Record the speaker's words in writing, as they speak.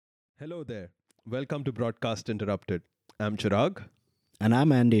Hello there. Welcome to Broadcast Interrupted. I'm Chirag. And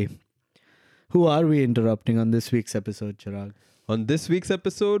I'm Andy. Who are we interrupting on this week's episode, Chirag? On this week's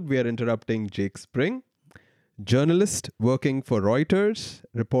episode, we are interrupting Jake Spring, journalist working for Reuters,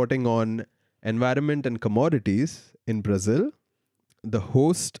 reporting on environment and commodities in Brazil, the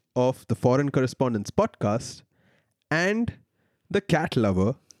host of the Foreign Correspondents podcast, and the cat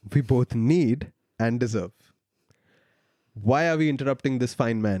lover we both need and deserve. Why are we interrupting this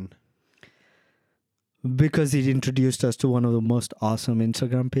fine man? Because he introduced us to one of the most awesome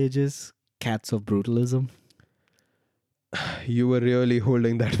Instagram pages, Cats of Brutalism. You were really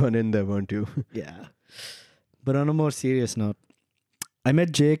holding that one in there, weren't you? Yeah. But on a more serious note, I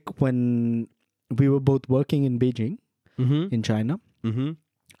met Jake when we were both working in Beijing, in China. Mm-hmm.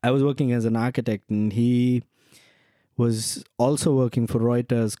 I was working as an architect and he was also working for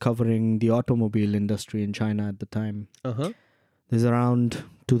Reuters covering the automobile industry in China at the time. Uh-huh. This is around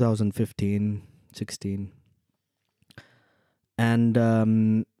 2015, 16.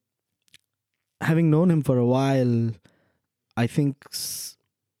 And having known him for a while, I think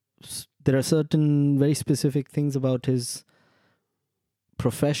there are certain very specific things about his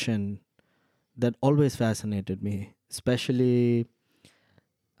profession that always fascinated me, especially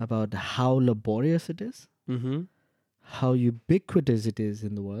about how laborious it is, Mm-hmm. how ubiquitous it is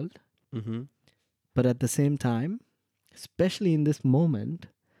in the world. Mm-hmm. But at the same time, especially in this moment,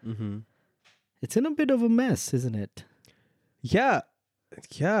 Mm-hmm. it's in a bit of a mess, isn't it? Yeah.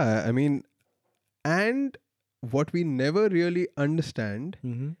 I mean, and what we never really understand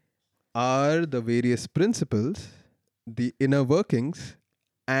Mm-hmm. are the various principles, the inner workings,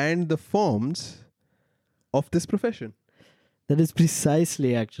 and the forms of this profession. That is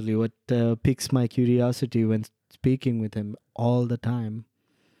precisely actually what piques my curiosity when speaking with him all the time.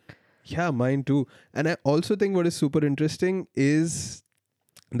 Yeah, mine too. And I also think what is super interesting is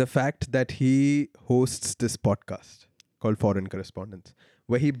the fact that he hosts this podcast called Foreign Correspondents,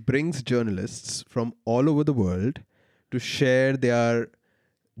 where he brings journalists from all over the world to share their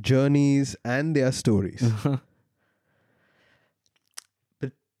journeys and their stories.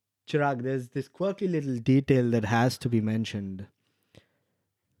 But Chirag, there's this quirky little detail that has to be mentioned.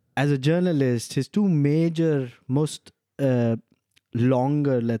 As a journalist, his two major, most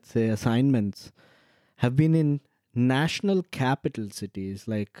longer, let's say, assignments have been in national capital cities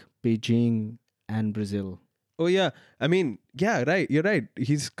like Beijing and Brazil. Oh, yeah. I mean, yeah, right. You're right.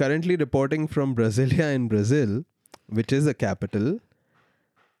 He's currently reporting from Brasilia in Brazil, which is a capital.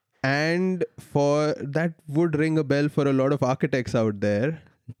 And for that would ring a bell for a lot of architects out there.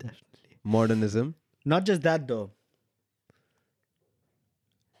 Definitely. Modernism. Not just that, though.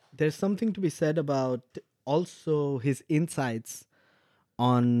 There's something to be said about also his insights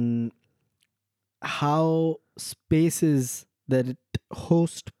on how spaces that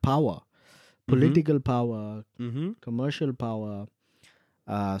host power, political power, Mm-hmm. commercial power,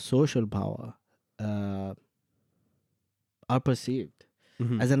 social power, are perceived.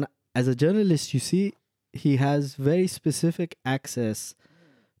 Mm-hmm. As a journalist, you see, he has very specific access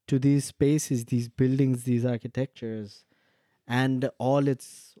to these spaces, these buildings, these architectures, and all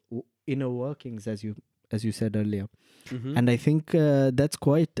its inner workings, as you said earlier. Mm-hmm. And I think that's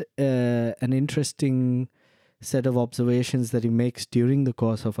quite an interesting set of observations that he makes during the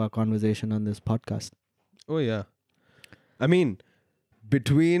course of our conversation on this podcast. Oh, yeah. I mean,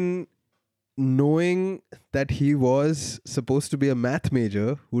 between knowing that he was supposed to be a math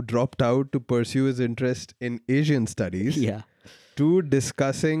major who dropped out to pursue his interest in Asian studies, Yeah. to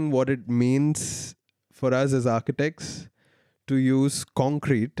discussing what it means for us as architects to use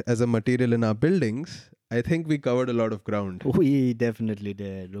concrete as a material in our buildings, I think we covered a lot of ground. We definitely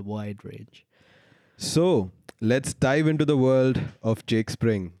did a wide range. So, let's dive into the world of Jake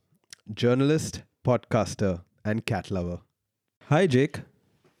Spring, journalist, podcaster, and cat lover. Hi, Jake.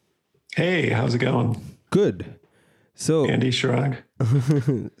 Hey, how's it going? Good. So, Andy Chirag.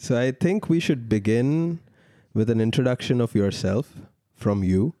 so I think we should begin with an introduction of yourself from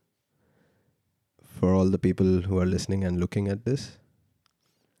you for all the people who are listening and looking at this.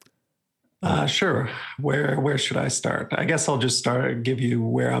 Sure. Where should I start? I guess I'll just give you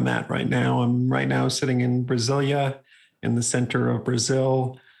where I'm at right now. I'm right now sitting in Brasilia, in the center of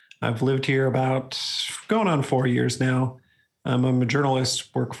Brazil. I've lived here about going on 4 years now. I'm a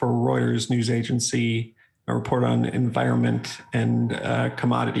journalist, work for Reuters news agency. I report on environment and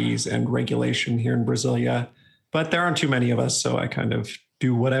commodities and regulation here in Brasilia. But there aren't too many of us, so I kind of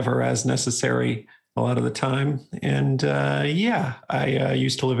do whatever as necessary a lot of the time. And I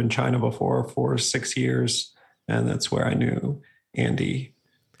used to live in China before for 6 years, and that's where I knew Andy.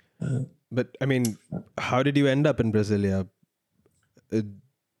 But I mean, how did you end up in Brasilia?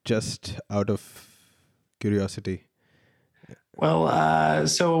 just out of curiosity? Well,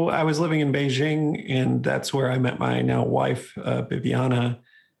 so I was living in Beijing, and that's where I met my now wife, Bibiana,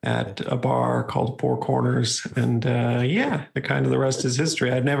 at a bar called Four Corners. And yeah, the rest is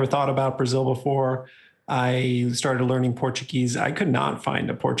history. I'd never thought about Brazil before. I started learning Portuguese. I could not find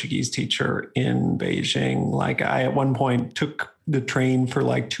a Portuguese teacher in Beijing. Like I, at one point, took the train for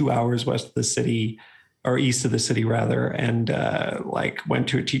like 2 hours west of the city, or east of the city rather, and like went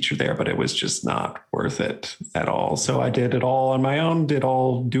to a teacher there, but it was just not worth it at all. So I did it all on my own, did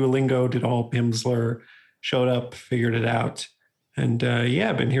all Duolingo, did all Pimsleur, showed up, figured it out. And yeah,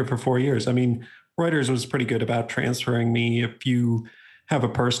 I've been here for 4 years. I mean, Reuters was pretty good about transferring me. If you have a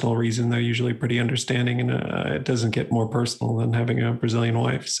personal reason, they're usually pretty understanding, and it doesn't get more personal than having a Brazilian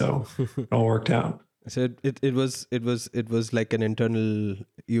wife. So it all worked out. So it was like an internal.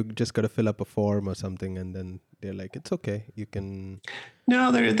 You just got to fill up a form or something, and then they're like, "It's okay, you can."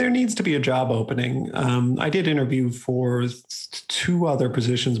 No, there needs to be a job opening. I did interview for 2 other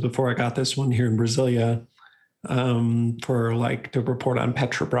positions before I got this one here in Brasilia, for like to report on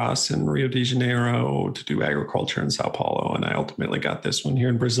Petrobras in Rio de Janeiro, to do agriculture in Sao Paulo, and I ultimately got this one here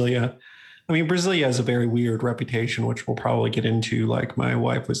in Brasilia. I mean, Brasilia has a very weird reputation, which we'll probably get into. Like my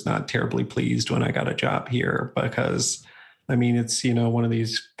wife was not terribly pleased when I got a job here because, I mean, it's, one of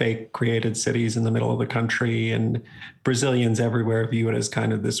these fake created cities in the middle of the country, and Brazilians everywhere view it as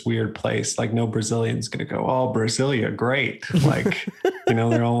kind of this weird place. Like no Brazilian's going to go, "Oh, Brasilia, great." Like,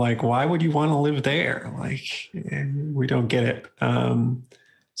 they're all like, "Why would you want to live there?" Like, we don't get it.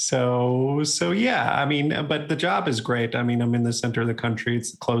 So yeah, I mean, but the job is great. I mean, I'm in the center of the country.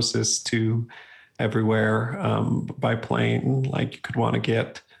 It's the closest to everywhere by plane, like you could want to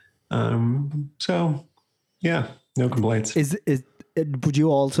get. So yeah, no complaints. Would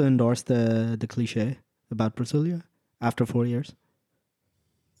you also endorse the cliche about Brasilia after 4 years?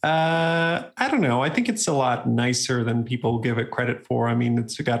 I don't know. I think it's a lot nicer than people give it credit for. I mean,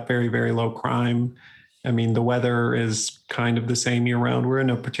 it's got very, very low crime. I mean, the weather is kind of the same year round. We're in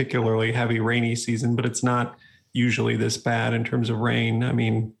a particularly heavy rainy season, but it's not usually this bad in terms of rain. I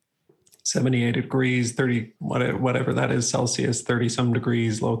mean, 78 degrees, 30, whatever that is Celsius, 30 some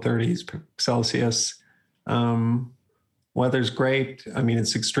degrees, low 30s Celsius. Weather's great. I mean,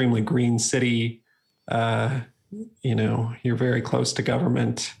 it's extremely green city. You're very close to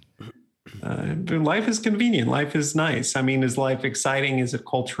government. Life is convenient. Life is nice. I mean, is life exciting? Is it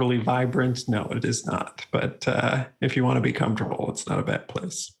culturally vibrant? No, it is not. But if you want to be comfortable, it's not a bad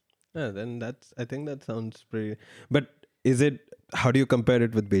place. Yeah, then I think that sounds pretty. But how do you compare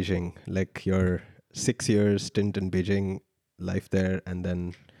it with Beijing? Like your 6 years stint in Beijing, life there, and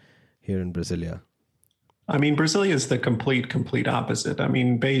then here in Brasilia? I mean, Brasilia is the complete opposite. I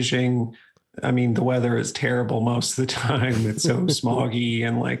mean, Beijing, the weather is terrible most of the time. It's so smoggy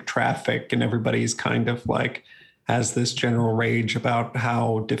and like traffic, and everybody's kind of like has this general rage about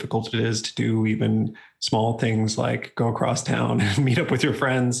how difficult it is to do even small things like go across town and meet up with your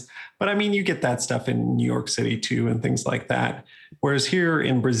friends. But I mean, you get that stuff in New York City too, and things like that. Whereas here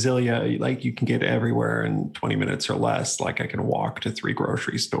in Brasilia, like you can get everywhere in 20 minutes or less. Like I can walk to 3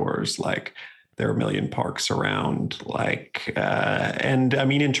 grocery stores, like there are a million parks around, and I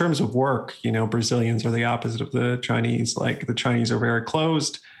mean, in terms of work, Brazilians are the opposite of the Chinese. Like the Chinese are very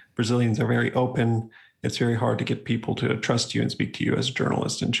closed. Brazilians are very open. It's very hard to get people to trust you and speak to you as a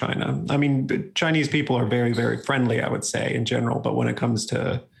journalist in China. I mean, Chinese people are very, very friendly, I would say, in general. But when it comes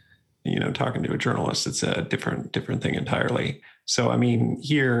to, talking to a journalist, it's a different thing entirely. So, I mean,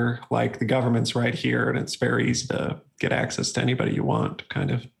 here, like the government's right here, and it's very easy to get access to anybody you want, kind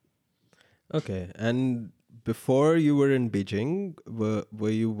of. Okay. And before you were in Beijing, were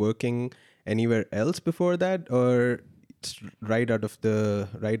you working anywhere else before that, or right out of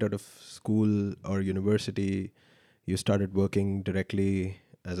school or university, you started working directly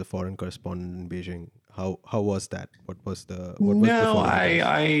as a foreign correspondent in Beijing? How was that? What was No,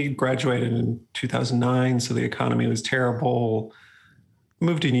 I graduated in 2009, so the economy was terrible.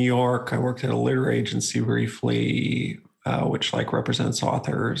 Moved to New York. I worked at a literary agency briefly, which like represents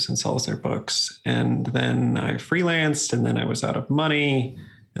authors and sells their books. And then I freelanced, and then I was out of money.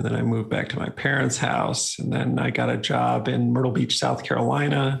 And then I moved back to my parents' house. And then I got a job in Myrtle Beach, South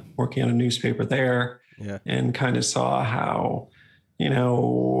Carolina, working on a newspaper there. Yeah. And kind of saw how, I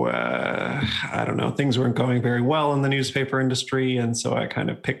don't know, things weren't going very well in the newspaper industry. And so I kind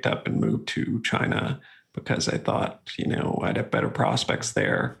of picked up and moved to China because I thought, I'd have better prospects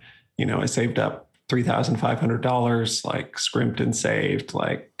there. I saved up $3,500, like scrimped and saved,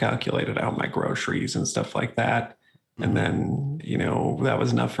 like calculated out my groceries and stuff like that. And then, that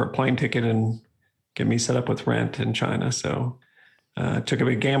was enough for a plane ticket and get me set up with rent in China. So took a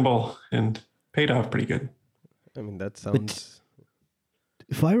big gamble and paid off pretty good. I mean, that sounds.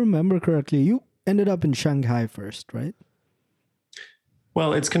 If I remember correctly, you ended up in Shanghai first, right?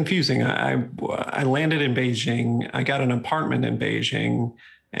 Well, it's confusing. I landed in Beijing. I got an apartment in Beijing,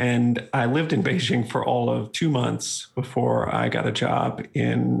 and I lived in Beijing for all of 2 months before I got a job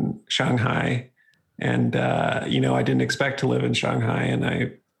in Shanghai. And I didn't expect to live in Shanghai, and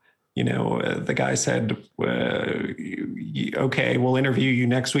the guy said, "Okay, we'll interview you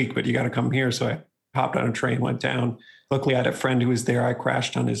next week, but you got to come here." So I hopped on a train, went down. Luckily, I had a friend who was there. I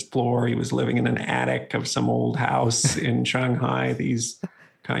crashed on his floor. He was living in an attic of some old house in Shanghai, these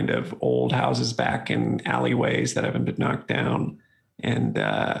kind of old houses back in alleyways that haven't been knocked down. And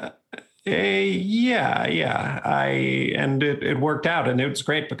it worked out. And it was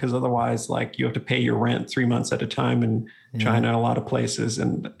great because otherwise, like, you have to pay your rent 3 months at a time in China, a lot of places.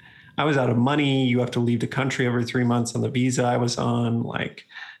 And I was out of money. You have to leave the country every 3 months on the visa I was on. Like,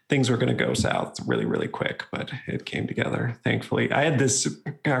 things were going to go south really, really quick, but it came together, thankfully. I had this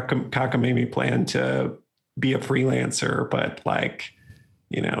cockamamie plan to be a freelancer, but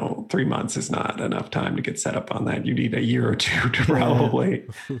 3 months is not enough time to get set up on that. You need a year or two to probably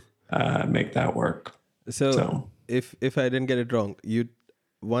make that work. So if I didn't get it wrong,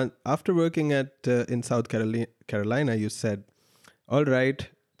 after working in South Carolina, you said, all right,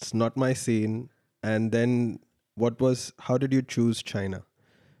 it's not my scene. And then how did you choose China?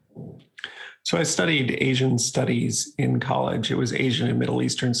 So I studied Asian studies in college. It was Asian and Middle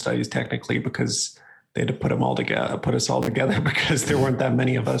Eastern studies, technically, because they had to put us all together because there weren't that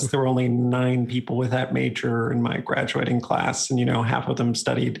many of us. There were only 9 people with that major in my graduating class. And, half of them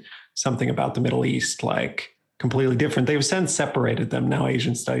studied something about the Middle East, like completely different. They've since separated them. Now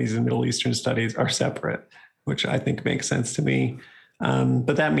Asian studies and Middle Eastern studies are separate, which I think makes sense to me.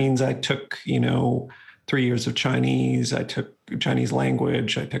 But that means I took, 3 years of Chinese. I took Chinese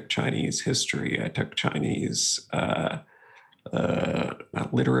language. I took Chinese history. I took Chinese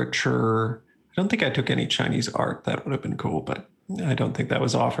literature. I don't think I took any Chinese art. That would have been cool, but I don't think that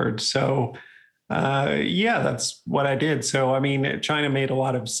was offered. So, that's what I did. So, I mean, China made a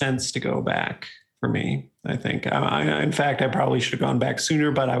lot of sense to go back for me, I think. In fact, I probably should have gone back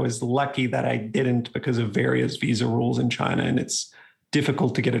sooner, but I was lucky that I didn't because of various visa rules in China. And it's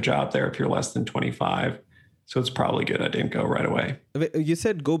difficult to get a job there if you're less than 25. So it's probably good I didn't go right away. You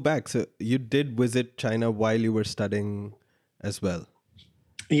said go back. So you did visit China while you were studying as well.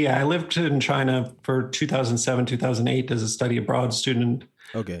 Yeah, I lived in China for 2007, 2008 as a study abroad student.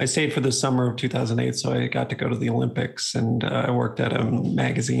 Okay. I stayed for the summer of 2008, so I got to go to the Olympics, and I worked at a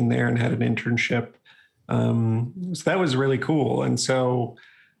magazine there and had an internship. So that was really cool. And so,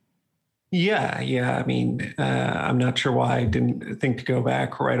 I mean, I'm not sure why I didn't think to go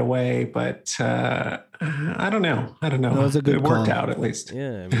back right away, but I don't know. That was a good It worked out, at least.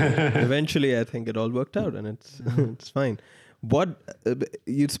 Yeah. I mean, eventually, I think it all worked out, and it's fine. What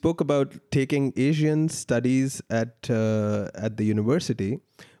you spoke about taking Asian studies at the university.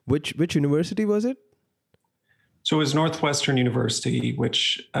 Which university was it? So it was Northwestern University,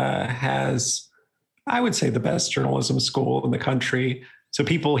 which has, I would say, the best journalism school in the country. So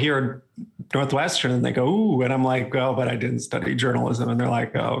people hear Northwestern and they go, ooh, and I'm like, oh, but I didn't study journalism. And they're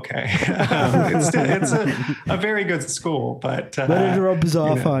like, oh, okay. It's a very good school, but it rubs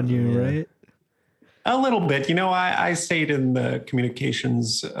off on you, right? A little bit. I stayed in the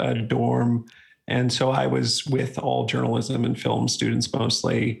communications dorm. And so I was with all journalism and film students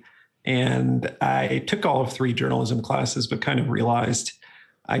mostly. And I took all of 3 journalism classes, but kind of realized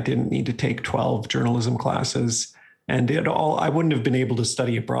I didn't need to take 12 journalism classes. And I wouldn't have been able to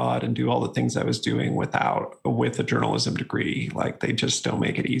study abroad and do all the things I was doing with a journalism degree. Like, they just don't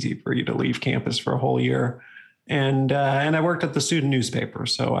make it easy for you to leave campus for a whole year. And I worked at the student newspaper,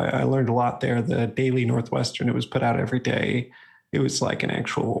 so I learned a lot there. The Daily Northwestern, it was put out every day. It was like an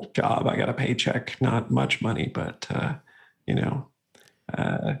actual job. I got a paycheck, not much money, but it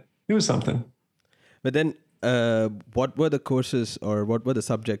was something. But then, what were the courses or what were the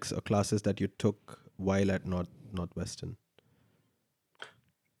subjects or classes that you took while at Northwestern?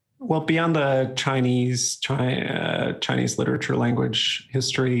 Well, beyond the Chinese literature, language,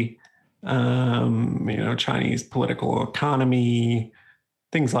 history, Chinese political economy,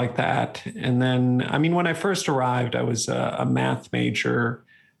 things like that. And then, I mean, when I first arrived, I was a math major.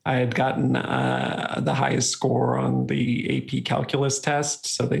 I had gotten the highest score on the AP calculus test.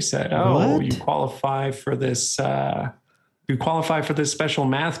 So they said, you qualify for this. You qualify for this special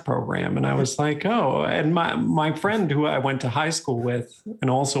math program. And I was like, oh, and my friend who I went to high school with and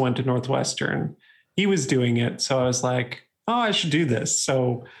also went to Northwestern, he was doing it. So I was like, oh, I should do this.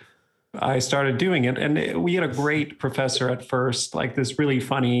 So I started doing it. And we had a great professor at first, like this really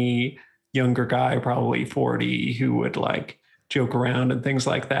funny younger guy, probably 40, who would like joke around and things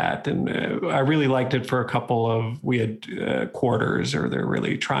like that. And I really liked it for a couple of, we had quarters, or they're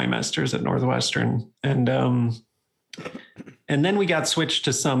really trimesters at Northwestern. And then we got switched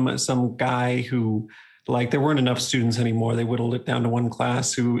to some guy who, like, there weren't enough students anymore. They whittled it down to one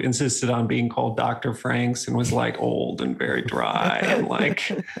class, who insisted on being called Dr. Franks and was like old and very dry. And like,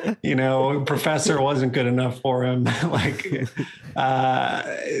 you know, professor wasn't good enough for him. Like,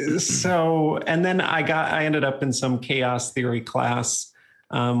 so, and then I ended up in some chaos theory class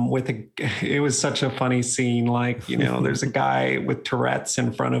it was such a funny scene. Like, you know, there's a guy with Tourette's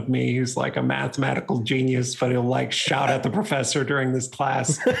in front of me who's like a mathematical genius, but he'll like shout at the professor during this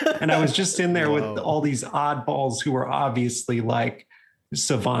class. And I was just in there with all these oddballs who were obviously like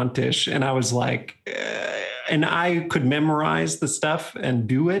savantish. And I was like, and I could memorize the stuff and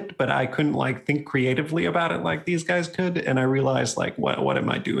do it, but I couldn't like think creatively about it like these guys could. And I realized like, what am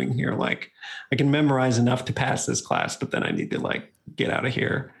I doing here? Like, I can memorize enough to pass this class, but then I need to like get out of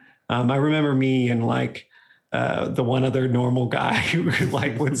here. I remember me and like the one other normal guy who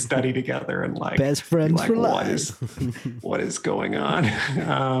like would study together and like best friends like, for life. What is going on?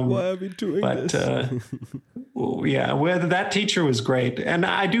 Why are we doing this? Yeah, well, that teacher was great. And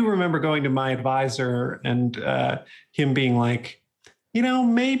I do remember going to my advisor and him being like, you know,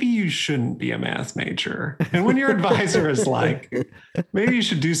 maybe you shouldn't be a math major. And when your advisor is like, maybe you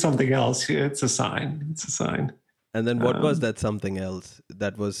should do something else, it's a sign. It's a sign. And then what was that something else?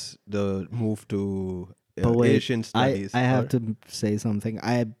 That was the move to wait, Asian studies. I have to say something.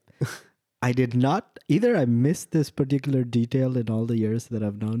 I did not, either I missed this particular detail in all the years that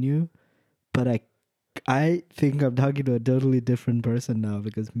I've known you, but I think I'm talking to a totally different person now,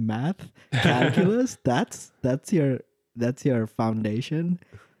 because math, calculus, that's your foundation.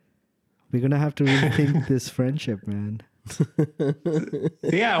 We're gonna have to rethink this friendship, man.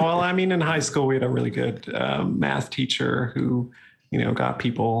 Yeah, well, I mean, in high school we had a really good math teacher who, you know, got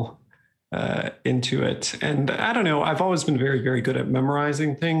people into it. And I don't know, I've always been very, very good at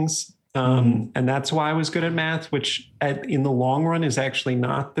memorizing things. And that's why I was good at math, which in the long run is actually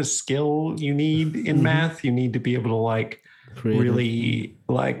not the skill you need in math. You need to be able to like really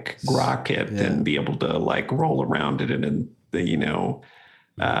like grok it and be able to like roll around it and you know,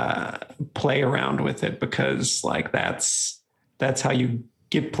 play around with it, because like that's how you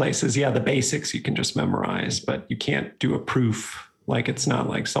get places. Yeah, the basics you can just memorize, but you can't do a proof. Like, it's not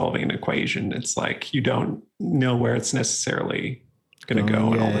like solving an equation. It's like you don't know where it's necessarily going to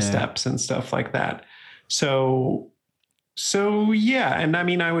go and all the steps and stuff like that. So yeah. And I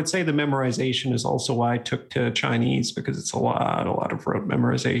mean, I would say the memorization is also why I took to Chinese, because it's a lot of rote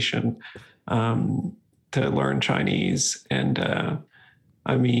memorization to learn Chinese. And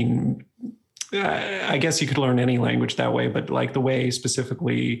I mean, I guess you could learn any language that way, but like the way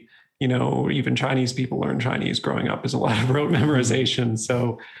specifically, you know, even Chinese people learn Chinese growing up is a lot of rote memorization.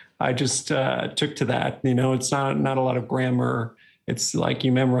 So I just took to that. You know, it's not a lot of grammar. It's like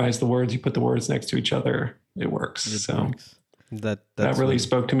you memorize the words, you put the words next to each other, it works. That really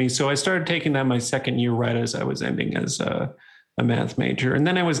spoke to me. So I started taking that my second year, right as I was ending as a math major. And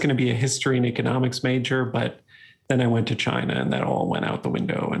then I was going to be a history and economics major, but then I went to China and that all went out the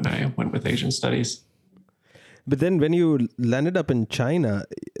window and I went with Asian studies. But then when you landed up in China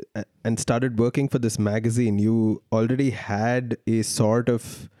and started working for this magazine, you already had a sort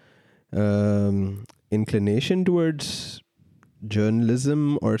of inclination towards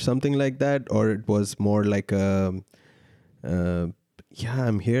journalism or something like that? Or it was more like I'm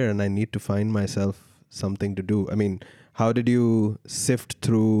here and I need to find myself something to do. I mean, how did you sift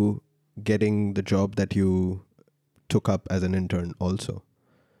through getting the job that you took up as an intern also?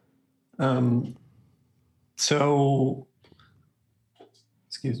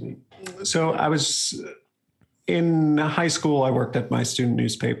 Excuse me. So I was in high school, I worked at my student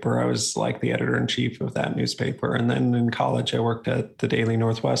newspaper. I was like the editor-in-chief of that newspaper. And then in college, I worked at the Daily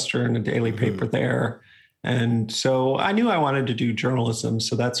Northwestern, a daily paper there. And so I knew I wanted to do journalism.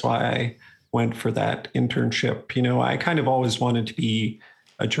 So that's why I went for that internship. You know, I kind of always wanted to be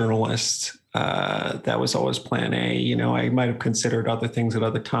a journalist. That was always plan A. You know, I might have considered other things at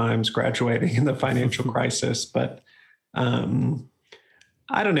other times, graduating in the financial crisis, but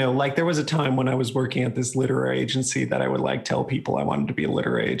I don't know, like there was a time when I was working at this literary agency that I would like tell people I wanted to be a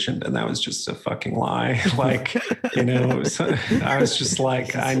literary agent. And that was just a fucking lie. Like, you know, so I was just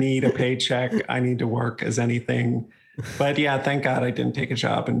like, I need a paycheck. I need to work as anything. But yeah, thank God I didn't take a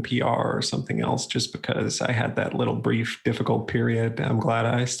job in PR or something else just because I had that little brief, difficult period. I'm glad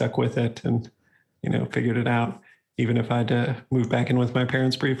I stuck with it and, you know, figured it out. even if I had to move back in with my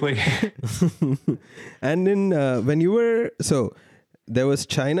parents briefly. And in when you were there was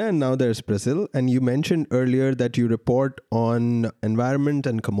China and now there's Brazil, and you mentioned earlier that you report on environment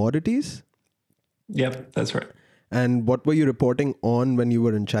and commodities. Yep, that's right. And what were you reporting on when you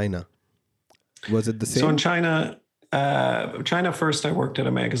were in China? Was it the same? So in China first, I worked at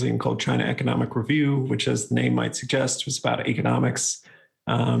a magazine called China Economic Review, which, as the name might suggest, was about economics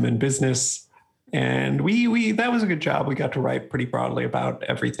and business. And we that was a good job. We got to write pretty broadly about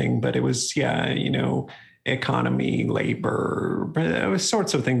everything, but it was, economy, labor, it was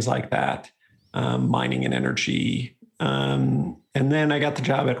sorts of things like that, mining and energy. And then I got the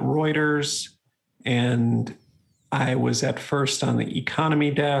job at Reuters, and I was at first on the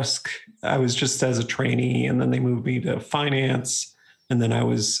economy desk. I was just as a trainee, and then they moved me to finance. And then I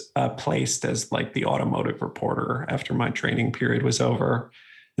was placed as like the automotive reporter after my training period was over.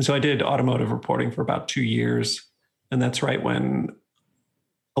 And so I did automotive reporting for about 2 years. And that's right when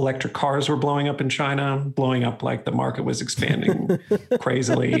electric cars were blowing up in China, blowing up like the market was expanding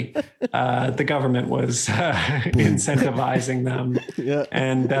crazily. The government was incentivizing them. Yeah.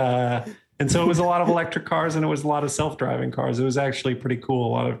 And so it was a lot of electric cars, and it was a lot of self-driving cars. It was actually pretty cool,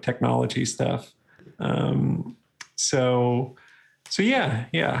 a lot of technology stuff. So yeah.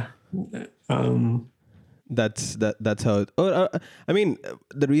 That's how. I mean,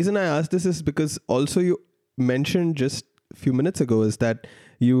 the reason I asked this is because also you mentioned just a few minutes ago is that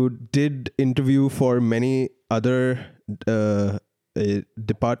you did interview for many other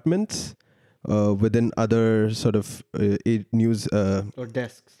departments within other sort of news Or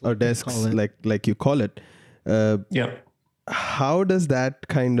desks. like you call it. Yep. How does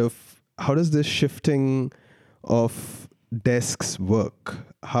this shifting of desks work?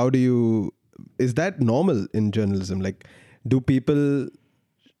 Is that normal in journalism? Like, do people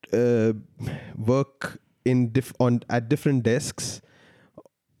work at different desks?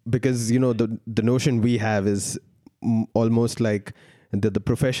 Because the notion we have is almost like the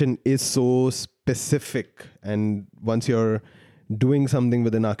profession is so specific, and once you're doing something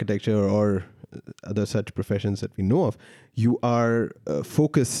within architecture or other such professions that we know of, you are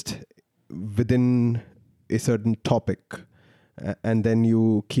focused within a certain topic, and then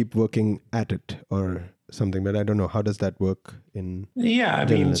you keep working at it or something. But I don't know, how does that work in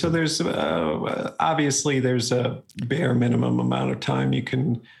mean, so there's obviously there's a bare minimum amount of time you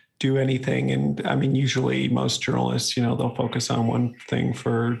can do anything. And I mean, usually most journalists, they'll focus on one thing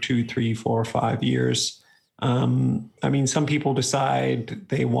for 2, 3, 4, 5 years. I mean, some people decide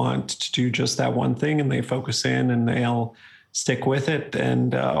they want to do just that one thing and they focus in and they'll stick with it.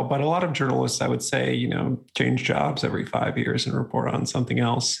 And but a lot of journalists, I would say, change jobs every 5 years and report on something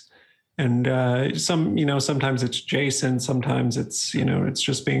else. And sometimes it's adjacent, sometimes it's, it's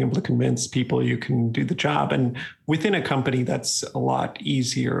just being able to convince people you can do the job. And within a company, that's a lot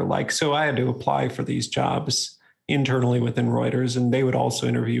easier. Like, so I had to apply for these jobs internally within Reuters, and they would also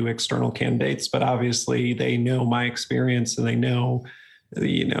interview external candidates. But obviously, they know my experience and they know,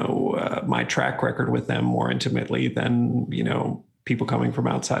 my track record with them more intimately than, people coming from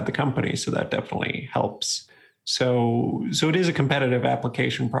outside the company. So that definitely helps. So it is a competitive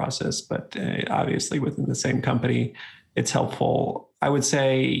application process, but obviously within the same company, it's helpful. I would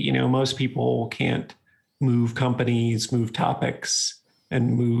say, most people can't move companies, move topics,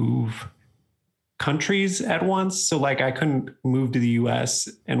 and move countries at once. So like I couldn't move to the US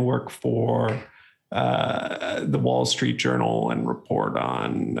and work for the Wall Street Journal and report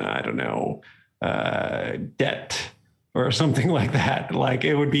on, I don't know, debt or something like that. Like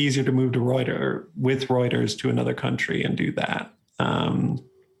it would be easier to move to Reuters to another country and do that.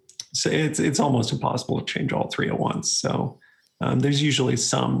 So it's almost impossible to change all three at once. So there's usually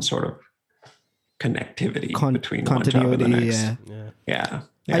some sort of connectivity between one job and the next. Yeah.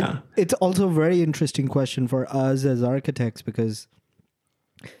 It's also a very interesting question for us as architects because,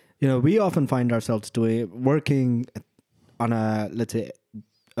 we often find ourselves working on let's say,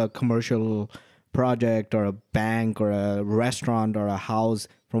 a commercial project or a bank or a restaurant or a house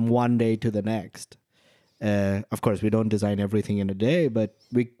from one day to the next. Of course, we don't design everything in a day, but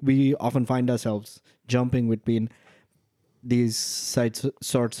we often find ourselves jumping between these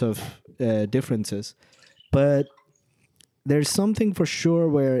sorts of differences. But there's something for sure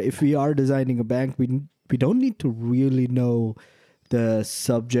where if we are designing a bank, we don't need to really know the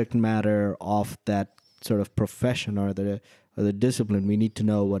subject matter of that sort of profession or the discipline. We need to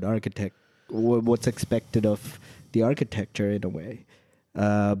know what's expected of the architecture in a way.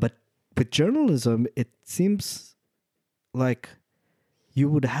 But with journalism, it seems like you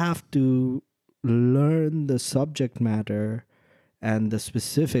would have to learn the subject matter and the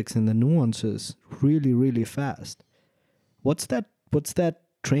specifics and the nuances really, really fast. What's that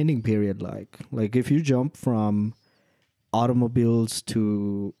training period like? Like if you jump from automobiles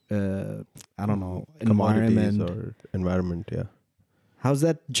to I don't know, Commodities environment, or environment, yeah. how's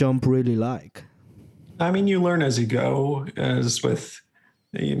that jump really like? I mean, you learn as you go, as with,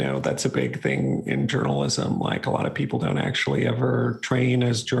 that's a big thing in journalism. Like a lot of people don't actually ever train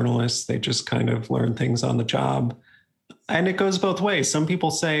as journalists. They just kind of learn things on the job. And it goes both ways. Some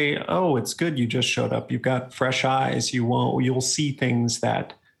people say, oh, it's good you just showed up. You've got fresh eyes. You'll see things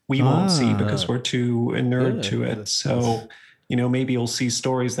that we won't see because we're too inured to it. So, maybe you'll see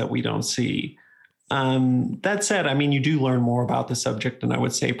stories that we don't see. That said, I mean, you do learn more about the subject, and I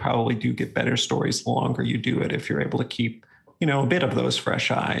would say probably do get better stories the longer you do it if you're able to keep, a bit of those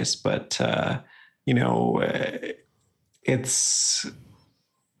fresh eyes. But, it's,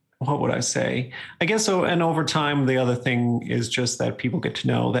 what would I say? I guess so. And over time, the other thing is just that people get to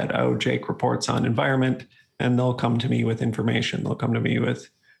know that, oh, Jake reports on environment, and they'll come to me with information. They'll come to me with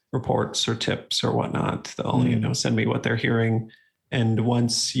reports or tips or whatnot. They'll, send me what they're hearing. And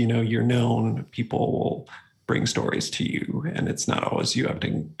once, you're known, people will bring stories to you, and it's not always you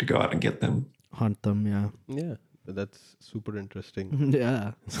having to go out and get them. Hunt them, yeah. Yeah, that's super interesting.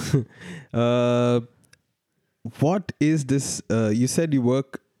 Yeah. What is this? You said you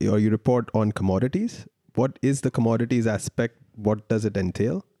work or you report on commodities. What is the commodities aspect? What does it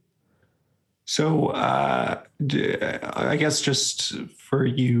entail? So I guess just for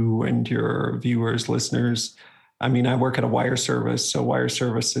you and your viewers, listeners, I mean, I work at a wire service. So wire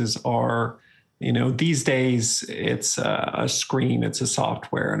services are, these days it's a screen, it's a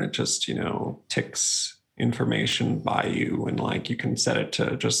software, and it just, ticks information by you. And like you can set it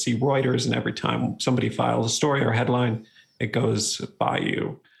to just see Reuters, and every time somebody files a story or headline, it goes by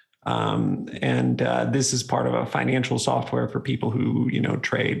you. This is part of a financial software for people who,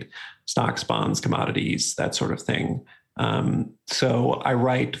 trade stocks, bonds, commodities, that sort of thing. So I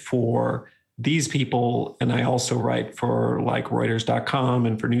write for these people, and I also write for like Reuters.com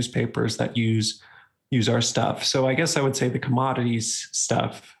and for newspapers that use our stuff. So I guess I would say the commodities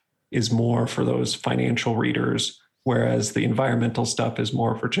stuff is more for those financial readers, whereas the environmental stuff is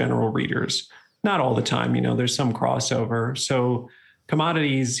more for general readers. Not all the time, there's some crossover. So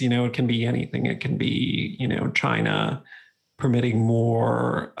commodities, it can be anything. It can be, China permitting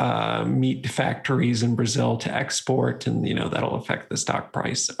more meat factories in Brazil to export, and, that'll affect the stock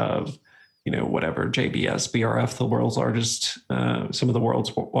price of, whatever, JBS, BRF, the world's largest, some of the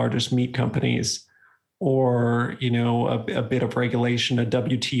world's largest meat companies, or, a bit of regulation, a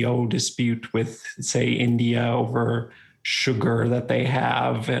WTO dispute with, say, India over sugar that they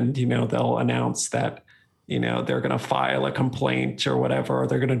have. And, they'll announce that, they're going to file a complaint or whatever, or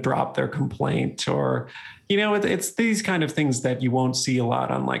they're going to drop their complaint, or, it's these kind of things that you won't see a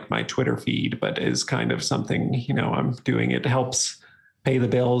lot on like my Twitter feed, but is kind of something, I'm doing. It helps pay the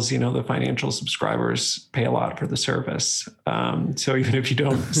bills. The financial subscribers pay a lot for the service. So even if you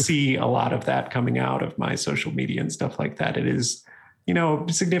don't see a lot of that coming out of my social media and stuff like that, it is, a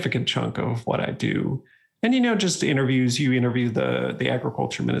significant chunk of what I do. And, just interviews, you interview the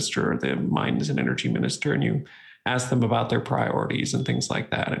agriculture minister, the mines and energy minister, and you ask them about their priorities and things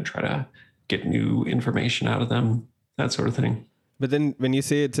like that, and try to get new information out of them, that sort of thing. But then when you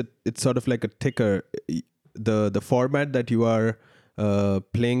say it's sort of like a ticker, the format that you are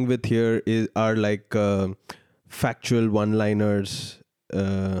playing with here are like factual one-liners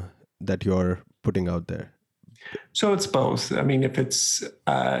that you're putting out there. So it's both. I mean, if it's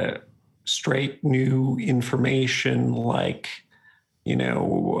straight new information like,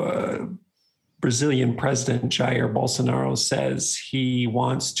 Brazilian President Jair Bolsonaro says he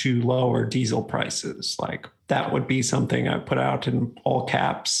wants to lower diesel prices, like that would be something I put out in all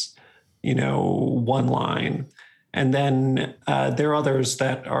caps, one line. And then there are others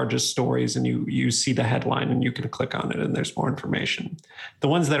that are just stories, and you see the headline and you can click on it and there's more information. The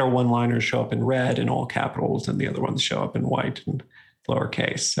ones that are one-liners show up in red in all capitals, and the other ones show up in white and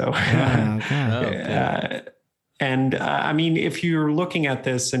lowercase. So, I mean, if you're looking at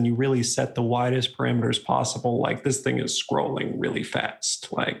this and you really set the widest parameters possible, like this thing is scrolling really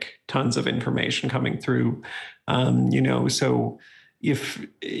fast, like tons of information coming through, so if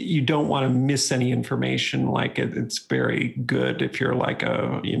you don't want to miss any information, like it's very good if you're like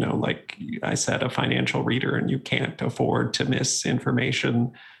like I said, a financial reader, and you can't afford to miss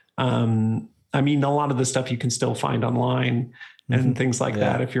information. I mean, a lot of the stuff you can still find online and things like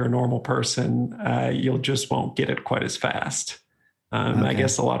that. If you're a normal person, you'll just won't get it quite as fast. I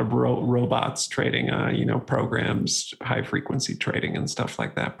guess a lot of robots trading, programs, high frequency trading and stuff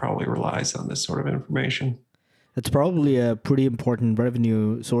like that probably relies on this sort of information. It's probably a pretty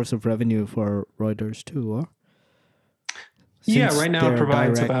important source of revenue for Reuters too, huh? Yeah, right now it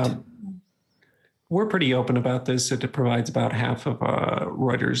provides direct. we're pretty open about this. It provides about half of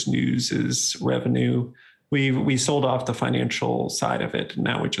Reuters News's revenue. We sold off the financial side of it, and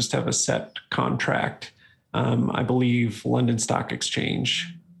now we just have a set contract. I believe London Stock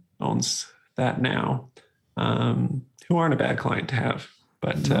Exchange owns that now, who aren't a bad client to have.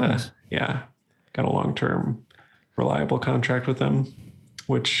 But Nice. yeah, got a long-term, reliable contract with them,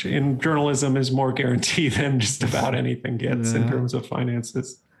 which in journalism is more guarantee than just about anything gets in terms of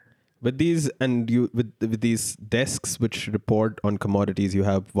finances. With these with these desks which report on commodities, you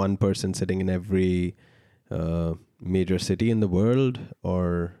have one person sitting in every major city in the world,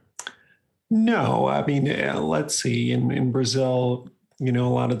 or? No, I mean, let's see. In Brazil, a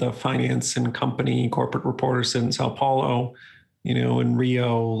lot of the finance and company corporate reporters sit in Sao Paulo. In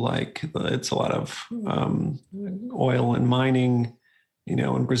Rio, like it's a lot of oil and mining.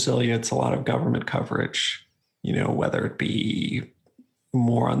 In Brasilia, it's a lot of government coverage. Whether it be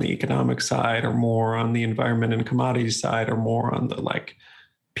more on the economic side or more on the environment and commodities side or more on the like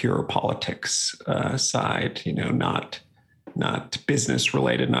pure politics side, not business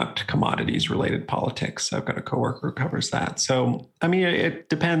related, not commodities related politics. I've got a coworker who covers that. So, I mean, it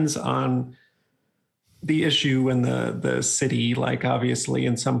depends on the issue in the city. Like obviously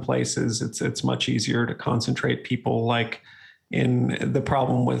in some places it's much easier to concentrate people. Like in the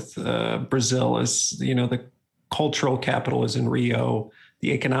problem with Brazil is, the cultural capital is in Rio,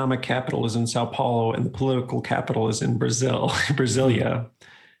 the economic capital is in Sao Paulo, and the political capital is in Brasilia. Yeah.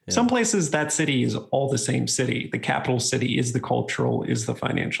 Some places that city is all the same city. The capital city is the cultural, is the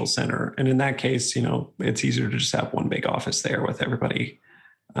financial center. And in that case, it's easier to just have one big office there with everybody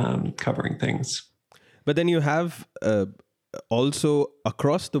covering things. But then you have also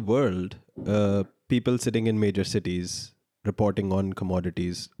across the world, people sitting in major cities reporting on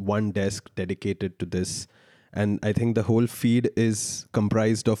commodities, one desk dedicated to this. And I think the whole feed is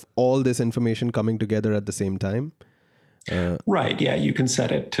comprised of all this information coming together at the same time. Right. Yeah. You can set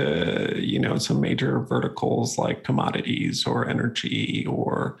it to, some major verticals like commodities or energy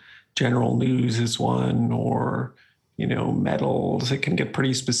or general news is one, or, metals. It can get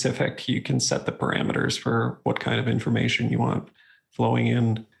pretty specific. You can set the parameters for what kind of information you want flowing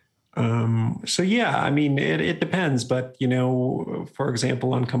in. So, yeah, I mean, it depends. But, for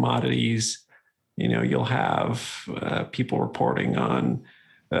example, on commodities, you'll have people reporting on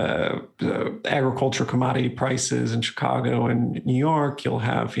agriculture commodity prices in Chicago and New York. You'll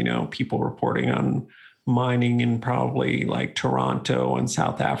have, people reporting on mining in probably like Toronto and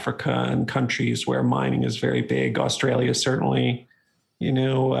South Africa and countries where mining is very big. Australia, certainly,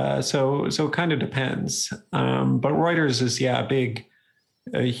 so it kind of depends. But Reuters is,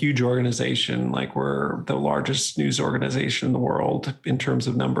 a huge organization. Like we're the largest news organization in the world in terms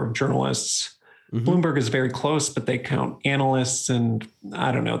of number of journalists. Mm-hmm. Bloomberg is very close, but they count analysts, and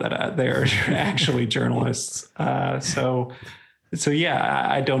I don't know that they're actually journalists. So yeah,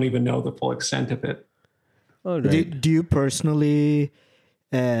 I don't even know the full extent of it. All right. Do you personally,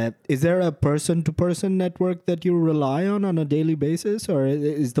 is there a person-to-person network that you rely on a daily basis, or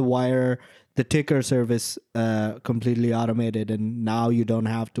is the Wire, the ticker service, completely automated, and now you don't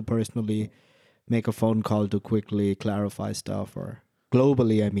have to personally make a phone call to quickly clarify stuff, or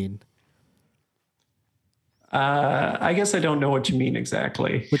globally, I mean? I guess I don't know what you mean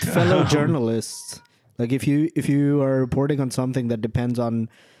exactly. With fellow journalists, like if you are reporting on something that depends on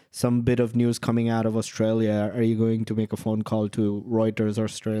some bit of news coming out of Australia, are you going to make a phone call to Reuters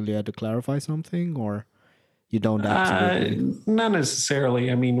Australia to clarify something, or you don't absolutely? Not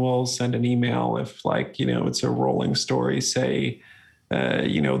necessarily. I mean, we'll send an email if it's a rolling story, say,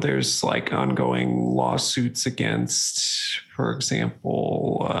 there's like ongoing lawsuits against, for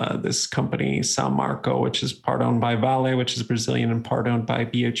example, this company, Samarco, which is part owned by Vale, which is Brazilian, and part owned by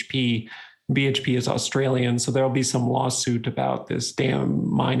BHP. BHP is Australian. So there'll be some lawsuit about this damn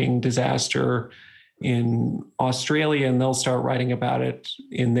mining disaster in Australia, and they'll start writing about it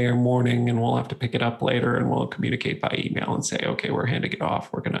in their morning, and we'll have to pick it up later, and we'll communicate by email and say, okay, we're handing it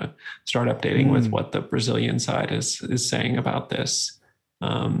off. We're going to start updating with what the Brazilian side is saying about this.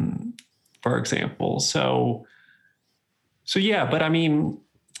 For example. So yeah, but I mean,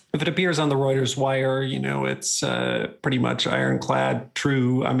 if it appears on the Reuters Wire, it's pretty much ironclad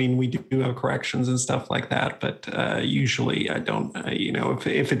true. I mean, we do have corrections and stuff like that, but usually I don't,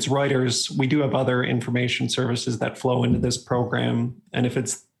 if it's Reuters, we do have other information services that flow into this program. And if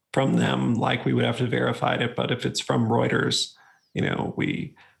it's from them, like we would have to verify it. But if it's from Reuters,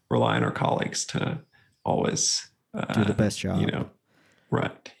 we rely on our colleagues to always do the best job.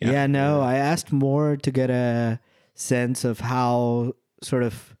 Right. Yeah, no, I asked more to get a sense of how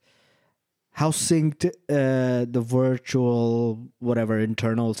synced the virtual whatever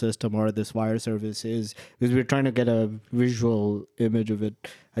internal system or this wire service is, because we're trying to get a visual image of it.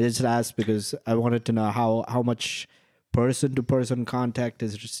 I just asked because I wanted to know how much person to person contact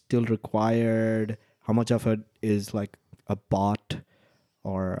is still required, how much of it is like a bot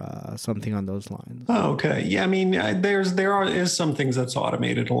or something on those lines. Oh, okay. Yeah, I mean, there is some things that's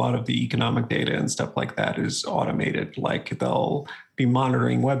automated. A lot of the economic data and stuff like that is automated. Like they'll be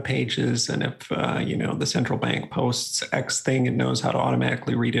monitoring web pages, and if the central bank posts X thing, it knows how to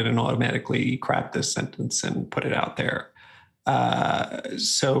automatically read it and automatically craft this sentence and put it out there.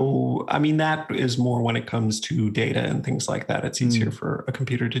 So, I mean, that is more when it comes to data and things like that. It's easier for a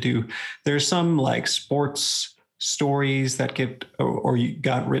computer to do. There's some like sports stories that get or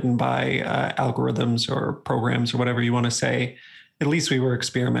got written by algorithms or programs or whatever you want to say. At least we were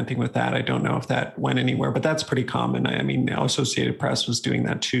experimenting with that. I don't know if that went anywhere, but that's pretty common. I mean, Associated Press was doing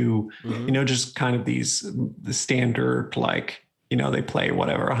that too. Just kind of the standard, like, they play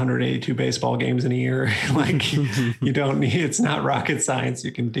whatever 182 baseball games in a year. Like you don't need, it's not rocket science.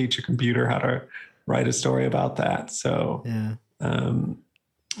 You can teach a computer how to write a story about that. So yeah.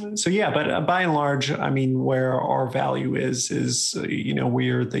 But by and large, I mean, where our value is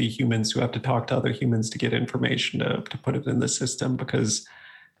we're the humans who have to talk to other humans to get information to put it in the system, because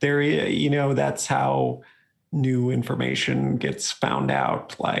that's how new information gets found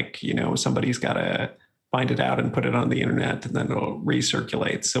out. Like, somebody's got to find it out and put it on the internet, and then it'll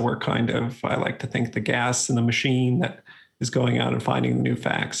recirculate. So we're kind of, I like to think, the gas in the machine that is going out and finding the new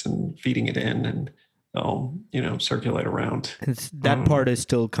facts and feeding it in, and they'll, circulate around. That part is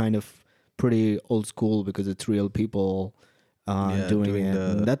still kind of pretty old school because it's real people doing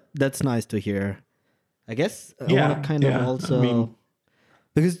it. That's nice to hear. I guess I want to kind of also,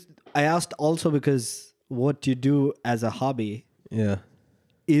 because I asked also because what you do as a hobby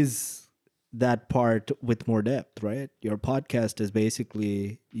is that part with more depth, right? Your podcast is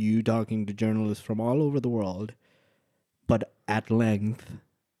basically you talking to journalists from all over the world, but at length,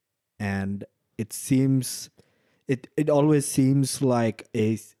 and it always seems like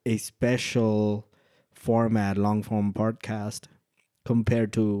a special format, long form podcast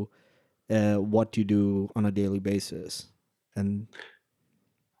compared to what you do on a daily basis. And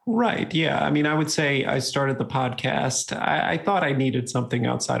right. Yeah. I mean, I would say I started the podcast. I thought I needed something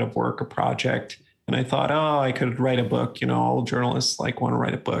outside of work, a project. And I thought, I could write a book. All journalists want to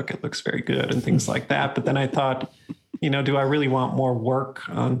write a book. It looks very good and things like that. But then I thought, do I really want more work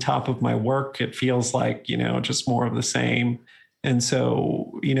on top of my work? It feels like, just more of the same. And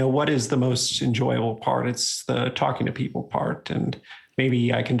so, what is the most enjoyable part? It's the talking to people part. And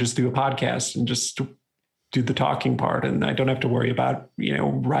maybe I can just do a podcast and just do the talking part. And I don't have to worry about,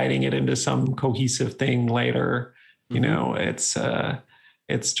 writing it into some cohesive thing later.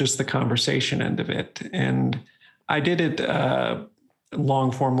 It's just the conversation end of it. And I did it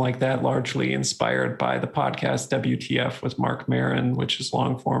long form like that, largely inspired by the podcast WTF with Marc Maron, which is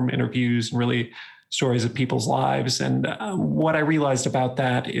long form interviews and really stories of people's lives. And what I realized about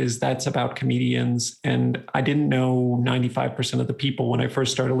that is that's about comedians. And I didn't know 95% of the people when I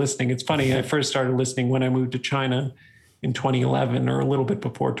first started listening. It's funny, I first started listening when I moved to China in 2011, or a little bit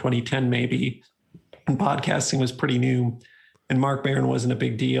before 2010, maybe. And podcasting was pretty new. And Marc Maron wasn't a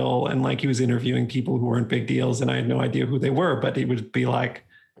big deal. And he was interviewing people who weren't big deals, and I had no idea who they were, but he would be like,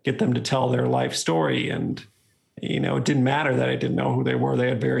 get them to tell their life story. And, it didn't matter that I didn't know who they were. They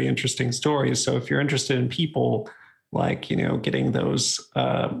had very interesting stories. So if you're interested in people, getting those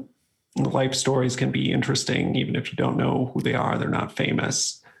life stories can be interesting, even if you don't know who they are, they're not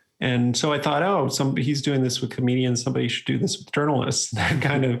famous. And so I thought, he's doing this with comedians. Somebody should do this with journalists. That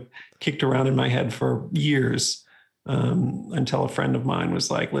kind of kicked around in my head for years. Until a friend of mine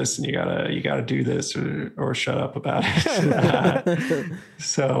was like, listen, you gotta do this or shut up about it.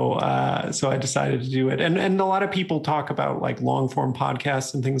 So I decided to do it. And a lot of people talk about long form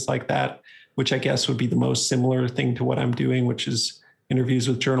podcasts and things like that, which I guess would be the most similar thing to what I'm doing, which is interviews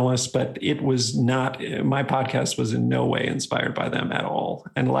with journalists, but it was not, my podcast was in no way inspired by them at all.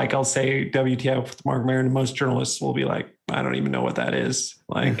 And I'll say WTF with Marc Maron, most journalists will be like, I don't even know what that is.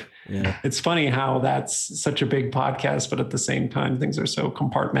 It's funny how that's such a big podcast, but at the same time, things are so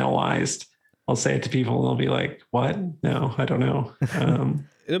compartmentalized. I'll say it to people and they'll be like, what? No, I don't know.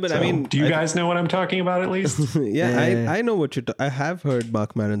 But I mean, do you guys know what I'm talking about at least? I know what I have heard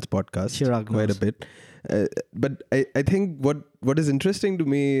Marc Maron's podcast quite a bit. But I think what is interesting to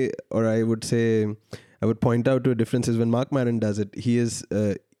me, or I would say, I would point out to a difference is when Marc Maron does it, he is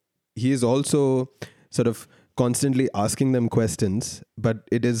also sort of constantly asking them questions, but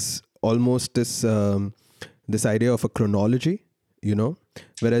it is almost this idea of a chronology, you know.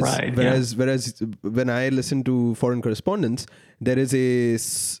 Whereas Right, whereas when I listen to Foreign Correspondents, there is a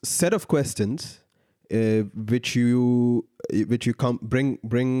set of questions which you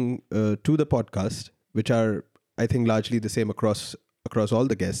bring to the podcast, which are, I think, largely the same across all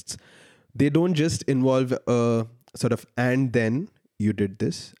the guests. They don't just involve a sort of and then you did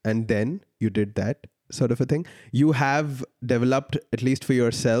this and then you did that sort of a thing. You have developed, at least for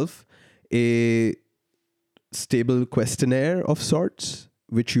yourself, a stable questionnaire of sorts,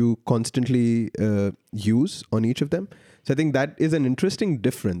 which you constantly use on each of them. So I think that is an interesting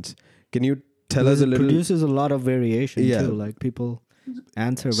difference. Can you tell us a little? It produces a lot of variation Yeah. too. Like people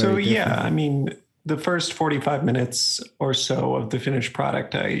answer So very yeah, differently. I mean, the first 45 minutes or so of the finished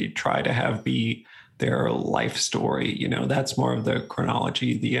product, I try to have be their life story. You know, that's more of the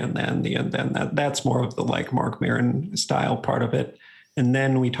chronology, the and then. That's more of the like Mark Maron style part of it. And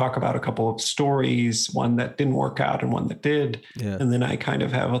then we talk about a couple of stories, one that didn't work out and one that did. Yeah. And then I kind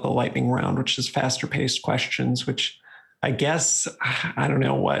of have the lightning round, which is faster paced questions, which I guess, I don't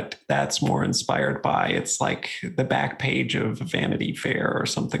know what that's more inspired by. It's like the back page of Vanity Fair or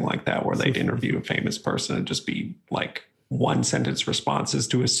something like that, where they'd interview a famous person and just be like one sentence responses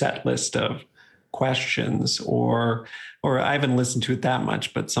to a set list of questions, or I haven't listened to it that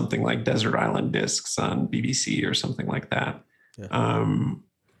much, but something like Desert Island Discs on BBC or something like that. Yeah.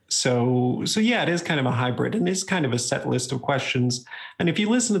 So yeah, it is kind of a hybrid, and it's kind of a set list of questions. And if you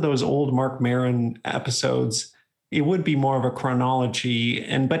listen to those old Mark Maron episodes, it would be more of a chronology.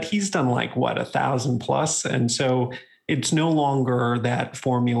 But he's done like what, 1,000 plus, and so it's no longer that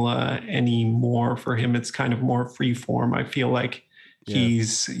formula anymore for him. It's kind of more free form. I feel like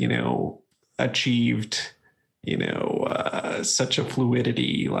he's achieved such a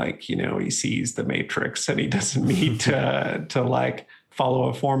fluidity, like, he sees the matrix and he doesn't need to like follow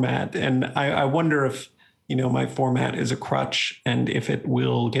a format. And I wonder if, my format is a crutch, and if it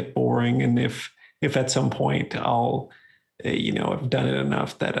will get boring, and if at some point I'll, have done it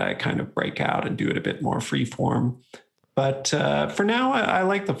enough that I kind of break out and do it a bit more free form. But for now, I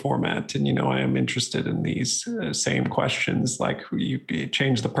like the format, and, I am interested in these same questions, like you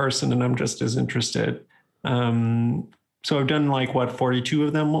change the person and I'm just as interested. So I've done 42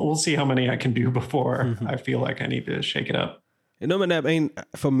 of them. We'll see how many I can do before I feel like I need to shake it up. Manab, I mean,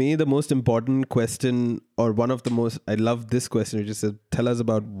 for me, the most important question, or one of the most, I love this question, which is, tell us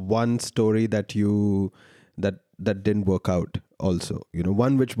about one story that that didn't work out also.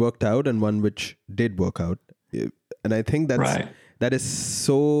 One which worked out and one which did work out. And I think that is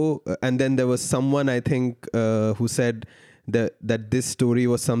so, and then there was someone, I think, who said that this story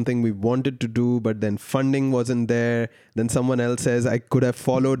was something we wanted to do, but then funding wasn't there. Then someone else says, I could have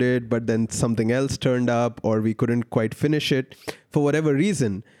followed it, but then something else turned up, or we couldn't quite finish it for whatever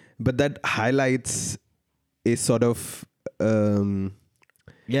reason. But that highlights a sort of it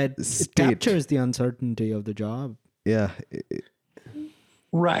captures the uncertainty of the job. Yeah.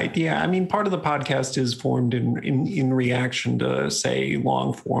 Right. Yeah. I mean, part of the podcast is formed in reaction to, say,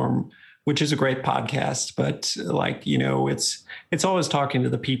 long form, which is a great podcast, but it's always talking to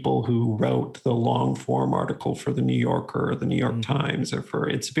the people who wrote the long form article for the New Yorker or the New York Times,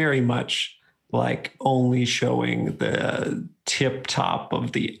 it's very much like only showing the tip top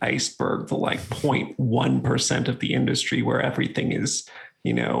of the iceberg, the 0.1% of the industry where everything is,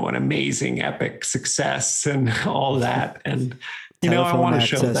 an amazing epic success and all that. And, I want to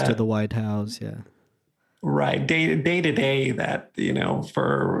show that. Access to the White House. Yeah. Right. Day to day that,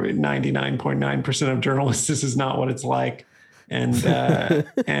 for 99.9% of journalists, this is not what it's like. And,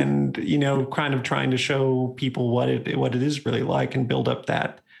 and, kind of trying to show people what it is really like, and build up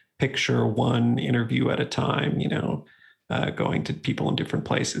that picture one interview at a time, going to people in different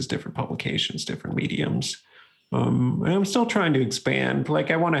places, different publications, different mediums. And I'm still trying to expand.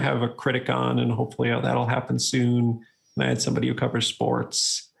 I want to have a critic on, and hopefully that'll happen soon. And I had somebody who covers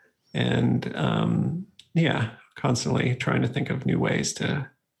sports, and, constantly trying to think of new ways to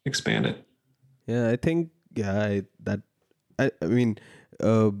expand it. Yeah, I think, I mean,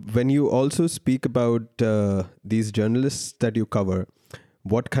 when you also speak about these journalists that you cover,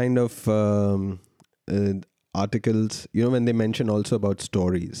 what kind of articles, when they mention also about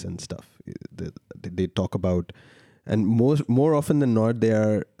stories and stuff, they talk about, and more often than not, there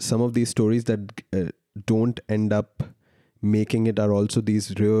are some of these stories that don't end up making it are also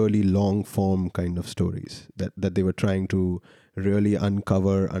these really long form kind of stories that they were trying to really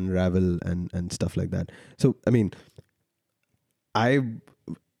uncover, unravel, and stuff like that. So, I mean, I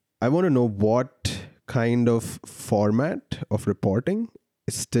want to know what kind of format of reporting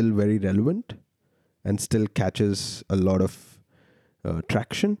is still very relevant, and still catches a lot of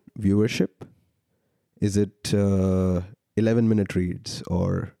traction, viewership? Is it 11-minute reads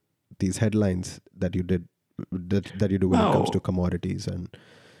or these headlines that you did that you do when it comes to commodities and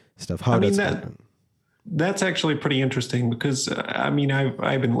stuff? How does that? That's actually pretty interesting because I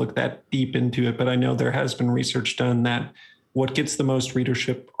haven't looked that deep into it, but I know there has been research done that what gets the most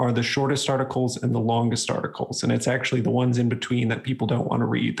readership are the shortest articles and the longest articles. And it's actually the ones in between that people don't want to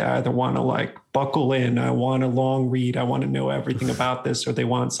read. They either want to like buckle in, I want a long read, I want to know everything about this, or they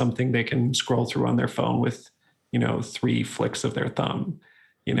want something they can scroll through on their phone with, 3 flicks of their thumb,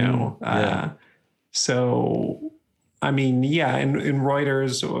 So, in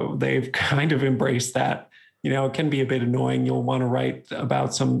Reuters, they've kind of embraced that. It can be a bit annoying. You'll want to write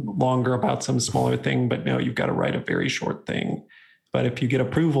about some smaller thing, but no, you've got to write a very short thing. But if you get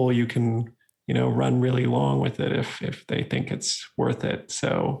approval, you can, run really long with it if they think it's worth it.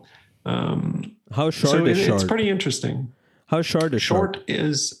 So, how short is short? It's pretty interesting. How short is short? Short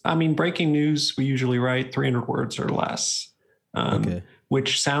is, breaking news, we usually write 300 words or less. Okay.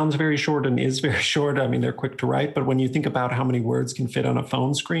 Which sounds very short and is very short. They're quick to write, but when you think about how many words can fit on a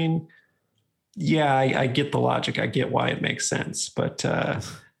phone screen, yeah, I get the logic. I get why it makes sense. But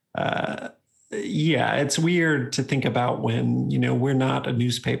it's weird to think about when, we're not a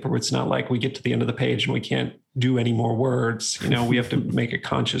newspaper. It's not like we get to the end of the page and we can't do any more words. We have to make a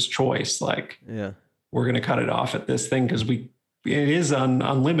conscious choice. Like, we're going to cut it off at this thing because it is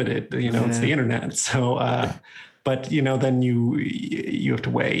unlimited. It's the internet. So, but, then you have to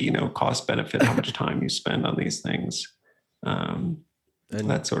weigh, cost benefit, how much time you spend on these things. And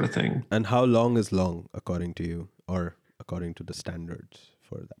that sort of thing. And how long is long, according to you, or according to the standards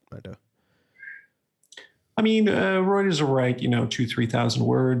for that matter? Reuters will write, 2,000-3,000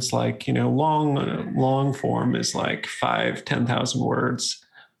 words. Like, long form is like 5,000-10,000 words.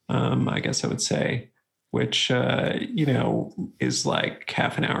 I guess I would say, which, is like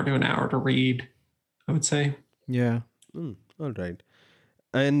half an hour to an hour to read, I would say. Yeah. All right.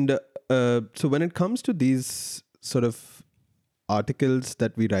 And so when it comes to these sort of articles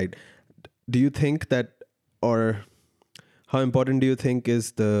that we write, do you think that, or how important do you think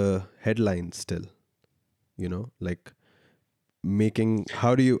is the headline still? Like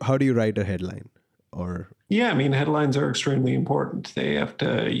how do you write a headline? Or headlines are extremely important. They have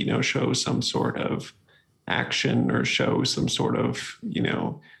to, show some sort of action or show some sort of,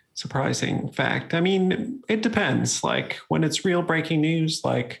 surprising fact. It depends. Like when it's real breaking news,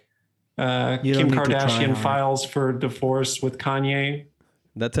 like Kim Kardashian files for divorce with Kanye.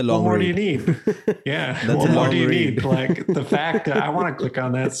 That's a long read. What more do you need? Yeah. What more do you need? Like the fact that I want to click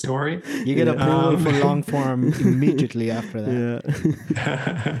on that story. You get approval for long form immediately after that.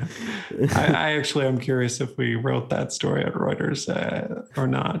 Yeah. I'm curious if we wrote that story at Reuters or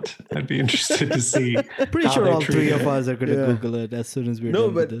not. I'd be interested to see. Pretty sure all 3 of us are going to Google it as soon as we're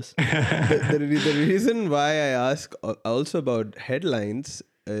done with this. But the reason why I ask also about headlines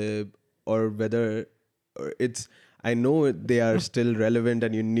or whether it's, I know they are still relevant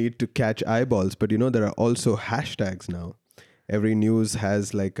and you need to catch eyeballs, but there are also hashtags now. Every news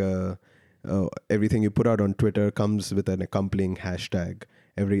has like everything you put out on Twitter comes with an accompanying hashtag.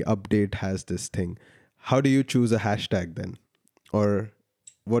 Every update has this thing. How do you choose a hashtag then? Or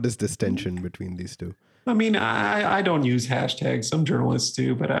what is this tension between these two? I don't use hashtags. Some journalists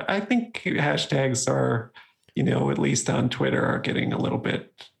do, but I think hashtags are, at least on Twitter, are getting a little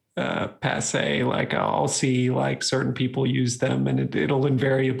bit passe. Like I'll see like certain people use them and it'll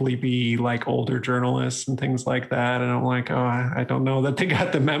invariably be like older journalists and things like that. And I'm like, I don't know that they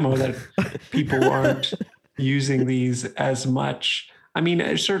got the memo that people aren't using these as much.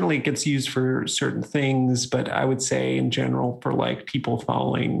 It certainly gets used for certain things, but I would say in general for like people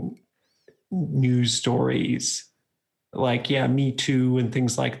following news stories, like, Me Too and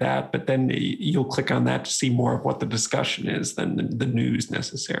things like that. But then you'll click on that to see more of what the discussion is than the news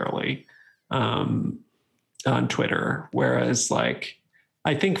necessarily on Twitter. Whereas like,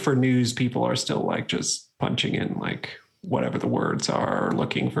 I think for news, people are still like just punching in like whatever the words are,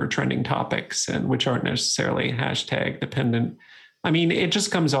 looking for trending topics and which aren't necessarily hashtag dependent. It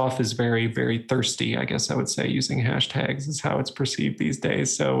just comes off as very, very thirsty, I guess I would say, using hashtags is how it's perceived these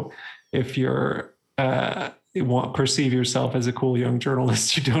days. So if you're perceive yourself as a cool young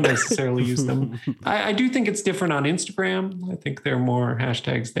journalist, you don't necessarily use them. I do think it's different on Instagram. I think there are more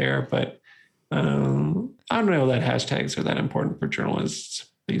hashtags there, but I don't know that hashtags are that important for journalists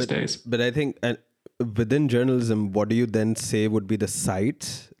these days. But I think within journalism, what do you then say would be the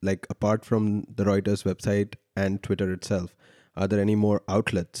sites, like apart from the Reuters website and Twitter itself? Are there any more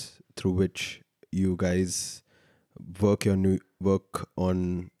outlets through which you guys work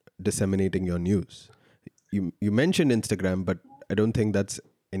on disseminating your news? You mentioned Instagram, but I don't think that's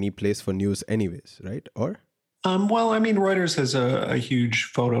any place for news anyways, right? Or Well, I mean, Reuters has a huge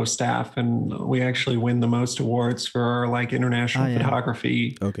photo staff, and we actually win the most awards for our like international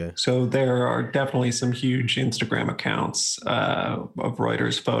photography. okay. So there are definitely some huge Instagram accounts of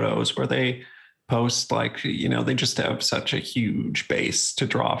Reuters photos where they post like, they just have such a huge base to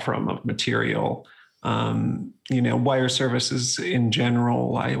draw from of material. Wire services in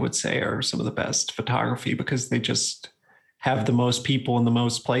general, I would say, are some of the best photography because they just have the most people in the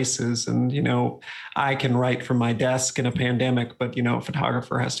most places. And, I can write from my desk in a pandemic, but, a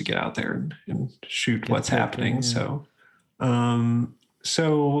photographer has to get out there and shoot what's happening. Yeah.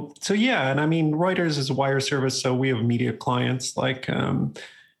 So yeah. And I mean, Reuters is a wire service. So we have media clients like, in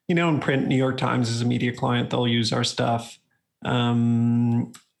print, New York Times is a media client. They'll use our stuff.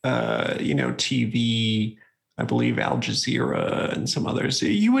 TV, I believe Al Jazeera and some others.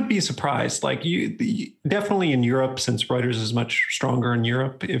 You would be surprised. Like definitely in Europe, since Reuters is much stronger in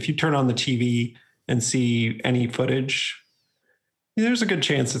Europe, if you turn on the TV and see any footage, there's a good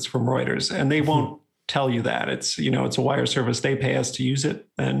chance it's from Reuters, and they won't tell you that. It's, it's a wire service. They pay us to use it,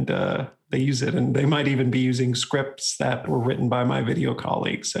 and they use it, and they might even be using scripts that were written by my video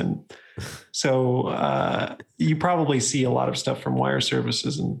colleagues. And so you probably see a lot of stuff from wire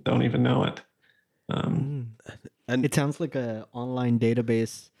services and don't even know it. And it sounds like an online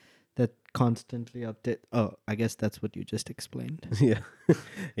database that constantly update. Oh, I guess that's what you just explained. Yeah.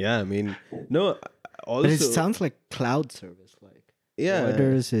 Yeah. I mean, no, also. But it sounds like cloud service. Like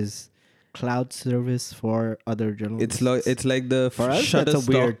Reuters is cloud service for other journalists. It's like the for us, that's a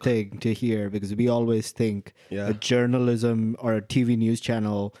weird thing to hear because we always think a journalism or a TV news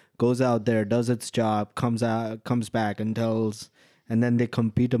channel goes out there, does its job, comes back and tells, and then they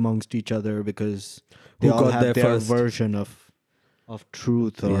compete amongst each other because they all have their version of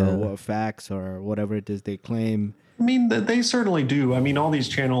truth or facts or whatever it is they claim. I mean, they certainly do. I mean, all these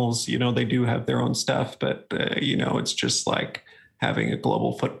channels, they do have their own stuff, but it's just like having a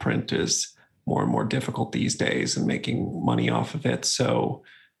global footprint is more and more difficult these days and making money off of it. So,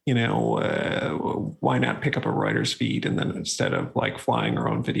 why not pick up a Reuters feed and then instead of like flying our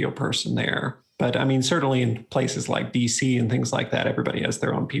own video person there? But I mean, certainly in places like DC and things like that, everybody has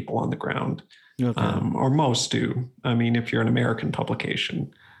their own people on the ground, or most do. I mean, if you're an American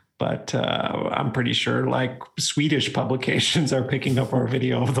publication, but I'm pretty sure like Swedish publications are picking up our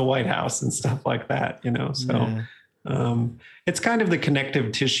video of the White House and stuff like that, so. Yeah. It's kind of the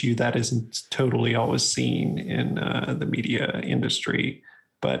connective tissue that isn't totally always seen in the media industry,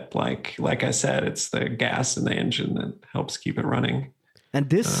 but like I said, it's the gas in the engine that helps keep it running. And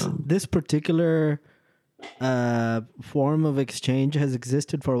this particular form of exchange has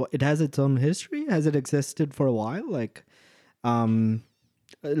existed it has its own history. Has it existed for a while? Like,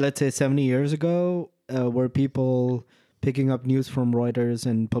 let's say 70 years ago, were people picking up news from Reuters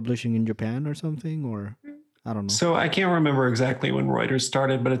and publishing in Japan or something, or? I don't know. So I can't remember exactly when Reuters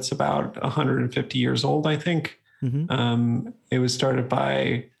started, but it's about 150 years old, I think. Mm-hmm. It was started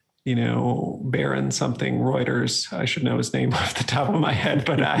by, Baron something Reuters. I should know his name off the top of my head,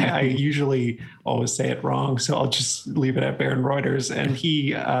 but I usually always say it wrong. So I'll just leave it at Baron Reuters. And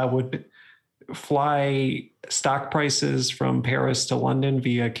he would fly stock prices from Paris to London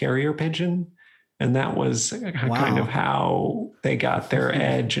via carrier pigeon. And that was kind of how they got their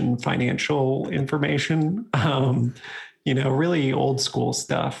edge in financial information, really old school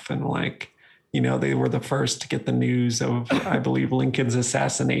stuff. And they were the first to get the news of, I believe, Lincoln's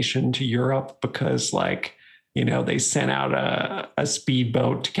assassination to Europe because they sent out a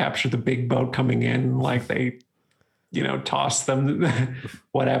speedboat to capture the big boat coming in. Like they, tossed them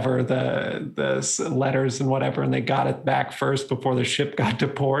whatever, the letters and whatever, and they got it back first before the ship got to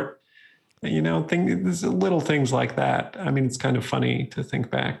port. There's little things like that. I mean, it's kind of funny to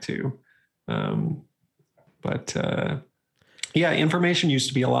think back to. Information used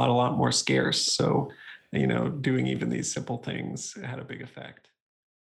to be a lot more scarce. So, doing even these simple things had a big effect.